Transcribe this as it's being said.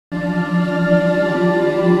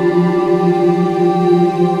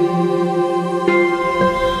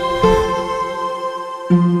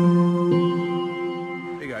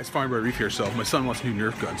REEF here, so my son wants a new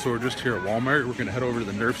Nerf gun. So we're just here at Walmart. We're gonna head over to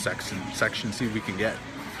the Nerf section and see what we can get.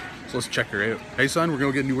 So let's check her out. Hey son, we're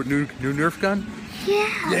gonna get a new Nerf gun?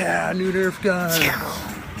 Yeah. Yeah, new Nerf gun.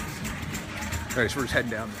 Alright, so we're just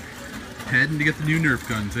heading down there. Heading to get the new Nerf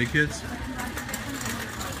guns, hey kids?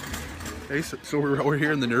 Hey, so we're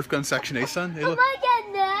here in the Nerf gun section, hey son? Hey, look.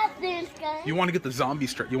 Nerf gun. You want to get the zombie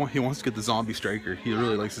striker? He wants to get the zombie striker. He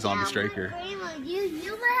really likes the zombie striker. You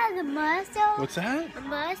have the muscle. What's that? The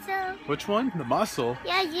muscle. Which one? The muscle.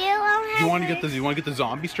 Yeah, you don't have. You want to get the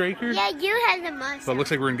zombie striker? Yeah, you have the muscle. So it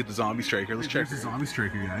looks like we're gonna get the zombie striker. Let's check the zombie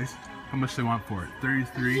striker, guys. How much they want for it?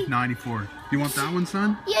 $33.94. You want that one,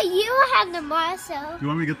 son? Yeah, you have the muscle. You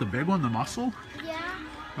want me to get the big one, the muscle? Yeah.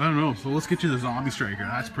 I don't know. So let's get you the zombie striker.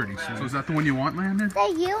 That's pretty sweet. So is that the one you want, Landon? So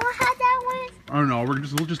you have that one? I don't know.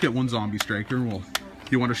 We'll just get one zombie striker.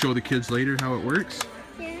 You want to show the kids later how it works?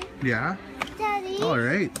 Yeah. Yeah. Daddy. All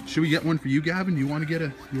right. Should we get one for you, Gavin? You want to get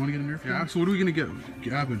a Nerf gun? Yeah. So what are we gonna get,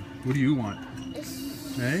 Gavin? What do you want?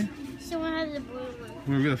 Hey. Someone has a blue one.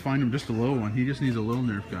 We're gonna find him just a little one. He just needs a little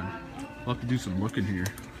Nerf gun. We'll have to do some looking here.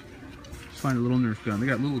 Just find a little Nerf gun. They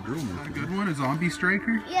got little girl Nerf. A good one, a zombie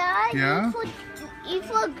striker. Yeah. Yeah. You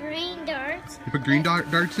put green darts. You put green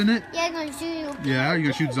darts in it? Yeah, I'm gonna shoot you. Yeah, you're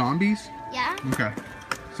gonna shoot zombies? Yeah. Okay.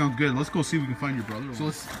 Sounds good. Let's go see if we can find your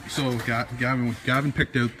brother. So Gavin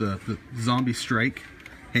picked out the zombie strike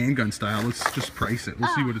handgun style. Let's just price it.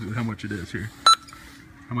 Let's see how much it is here.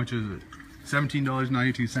 How much is it?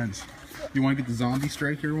 $17.92. You want to get the zombie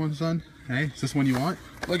striker one, son? Hey, is this one you want?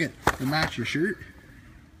 Look it match your shirt.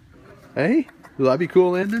 Hey, will that be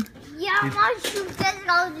cool, Landon? Yeah, I'm gonna shoot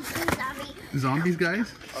zombies,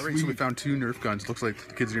 guys. All right, so we found two Nerf guns. Looks like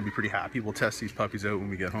the kids are gonna be pretty happy. We'll test these puppies out when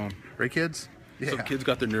we get home, right, kids? Yeah. So the kids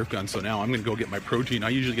got their Nerf guns. So now I'm gonna go get my protein. I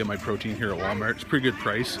usually get my protein here at Walmart. It's a pretty good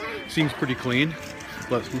price. Seems pretty clean,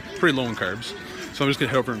 but pretty low in carbs. So I'm just gonna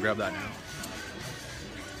head over and grab that now.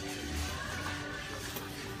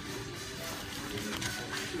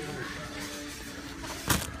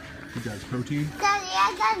 You guys protein? Daddy,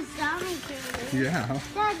 I got zombie protein. Yeah.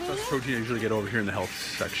 Daddy. That's protein I usually get over here in the health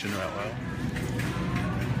section of that well.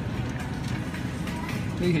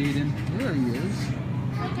 Hey Hayden, there he is.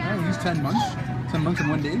 Oh, he's 10 months. 10 months in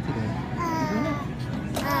 1 day today.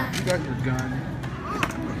 You got your gun.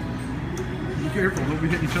 Be careful, don't be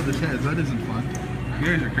hitting each other's heads. That isn't fun. You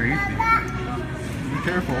guys are crazy. Be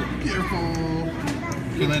careful. Be careful.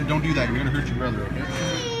 Okay, Len, don't do that. You're gonna hurt your brother, okay?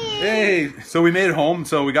 Hey, so we made it home.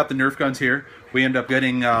 So we got the Nerf guns here. We end up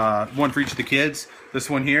getting one for each of the kids. This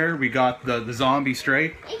one here, we got the zombie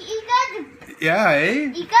strike. Yeah,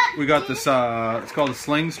 eh? We got this, it's called a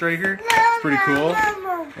sling striker. It's pretty cool.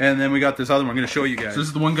 And then we got this other one I'm going to show you guys. So this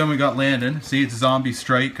is the one gun we got Landon. See, it's a zombie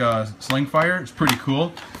strike sling fire. It's pretty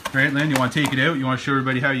cool. Right, Landon, you want to take it out? You want to show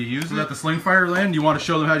everybody how you use it? You got the sling fire, Landon? You want to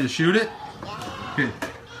show them how to shoot it? Okay.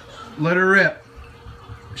 Let her rip.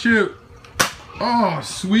 Shoot. Oh,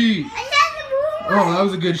 sweet. Oh, that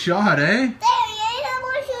was a good shot, eh?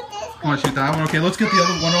 Want to shoot that one? Okay, let's get the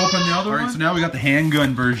other one. Open the other one. All right, so now we got the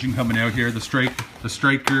handgun version coming out here. The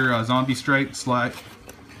striker, zombie strike, side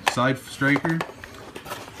striker.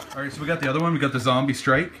 All right, so we got the other one. We got the zombie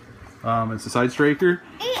strike. It's a side striker.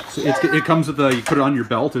 So it comes with you put it on your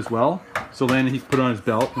belt as well. So Landon, he put it on his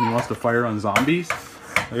belt when he wants to fire on zombies.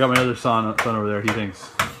 I got my other son over there. He thinks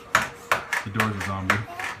the door's a zombie.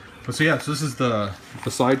 But so yeah, so this is the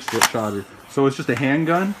side shotter. So it's just a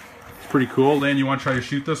handgun. Pretty cool. Lan, you want to try to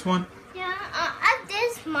shoot this one? Yeah,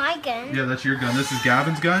 this is my gun. Yeah, that's your gun. This is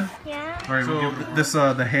Gavin's gun? Yeah. All right, so we'll give this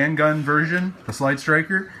the handgun version, the slide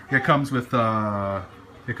striker. It comes with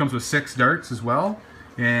 6 darts as well,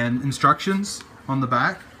 and instructions on the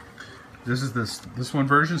back. This is this one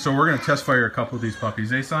version. So we're gonna test fire a couple of these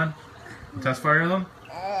puppies, eh, son? We'll test fire them.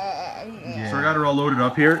 Yeah. So I got it all loaded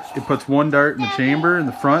up here. It puts 1 dart in the chamber in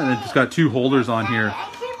the front, and it's got 2 holders on here.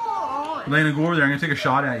 Elena, go over there. I'm going to take a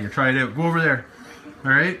shot at you. Try it out. Go over there.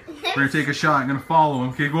 All right? We're going to take a shot. I'm going to follow him.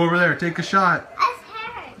 Okay, go over there. Take a shot. That's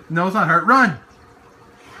hard. No, it's not hard. Run!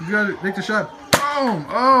 You got to take the shot. Boom!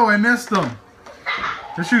 Oh, I missed him.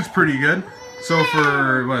 This shoots pretty good. So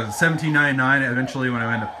for, what, $17.99, eventually when I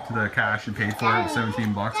went up to the cash and paid for it, it was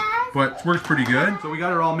 17 bucks. But it works pretty good. So we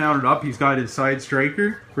got it all mounted up. He's got his side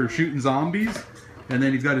striker for shooting zombies. And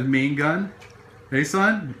then he's got his main gun. Hey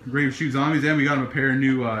son, ready to shoot zombies, and we got him a pair of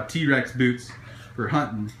new T-Rex boots for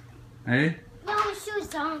hunting. Hey? No,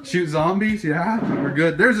 shoot zombies. Shoot zombies? Yeah, we're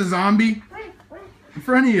good. There's a zombie in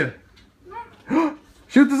front of you.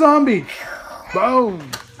 Shoot the zombie.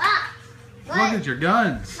 Boom. Look at your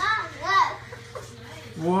guns.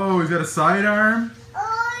 Whoa, he's got a sidearm.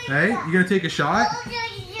 Hey, you gonna take a shot?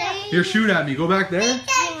 Here, shoot at me. Go back there.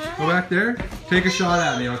 Go back there. Take a shot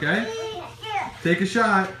at me, okay? Take a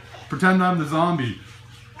shot. Pretend I'm the zombie.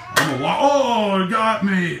 Oh, it got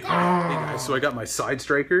me. Oh. Hey guys, so I got my side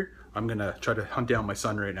striker. I'm gonna try to hunt down my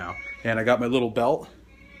son right now. And I got my little belt.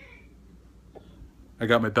 I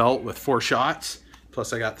got my belt with 4 shots.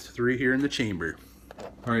 Plus I got 3 here in the chamber.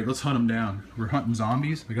 All right, let's hunt him down. We're hunting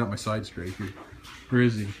zombies. I got my side striker. Where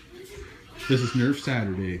is he? This is Nerf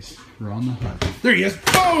Saturdays. We're on the hunt. There he is.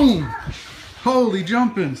 Boom! Holy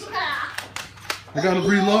jumpins. I gotta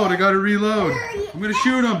reload. I gotta reload. I'm gonna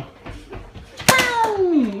shoot him.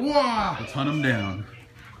 Boom! Wow! Let's hunt him down.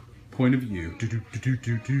 Point of view.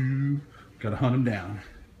 Gotta hunt him down.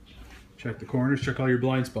 Check the corners. Check all your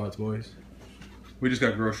blind spots, boys. We just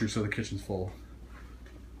got groceries, so the kitchen's full.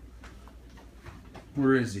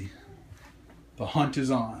 Where is he? The hunt is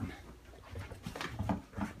on.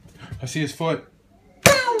 I see his foot.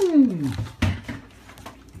 Boom!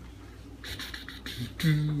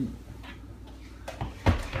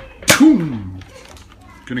 Boom!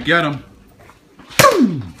 Gonna get him.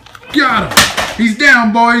 Boom! Got him! He's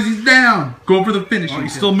down, boys. He's down. Going for the finish. Oh,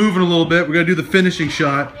 he's still moving a little bit. We gotta do the finishing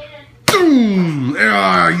shot. Boom!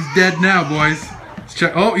 Ah, he's dead now, boys. Let's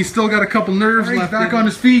check. Oh, he's still got a couple nerves left. He's back on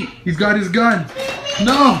his feet. He's got his gun.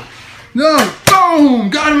 No! No! Boom!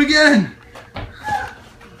 Got him again!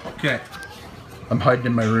 Okay. I'm hiding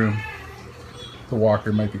in my room. The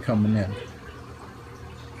walker might be coming in.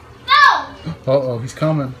 No! Uh-oh, he's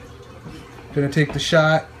coming. Gonna take the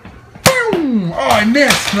shot. Boom! Oh, I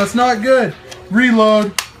missed! That's not good.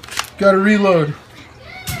 Reload. Gotta reload.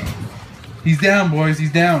 He's down, boys.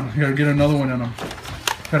 He's down. We gotta get another one in him.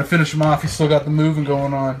 Gotta finish him off. He's still got the moving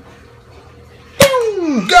going on.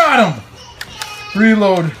 Boom! Got him!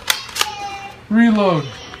 Reload. Reload.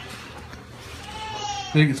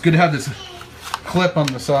 I think it's good to have this clip on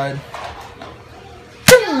the side.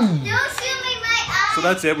 Boom! So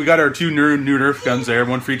that's it. We got our 2 new Nerf guns there,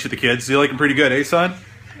 one for each of the kids. You like them pretty good, eh, son?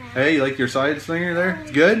 Hey, you like your side slinger there?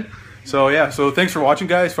 It's good? So yeah, so thanks for watching,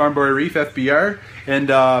 guys. Farm Boy Reef, FBR. And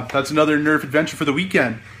that's another Nerf adventure for the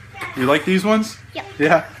weekend. You like these ones? Yep.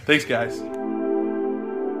 Yeah. Thanks, guys.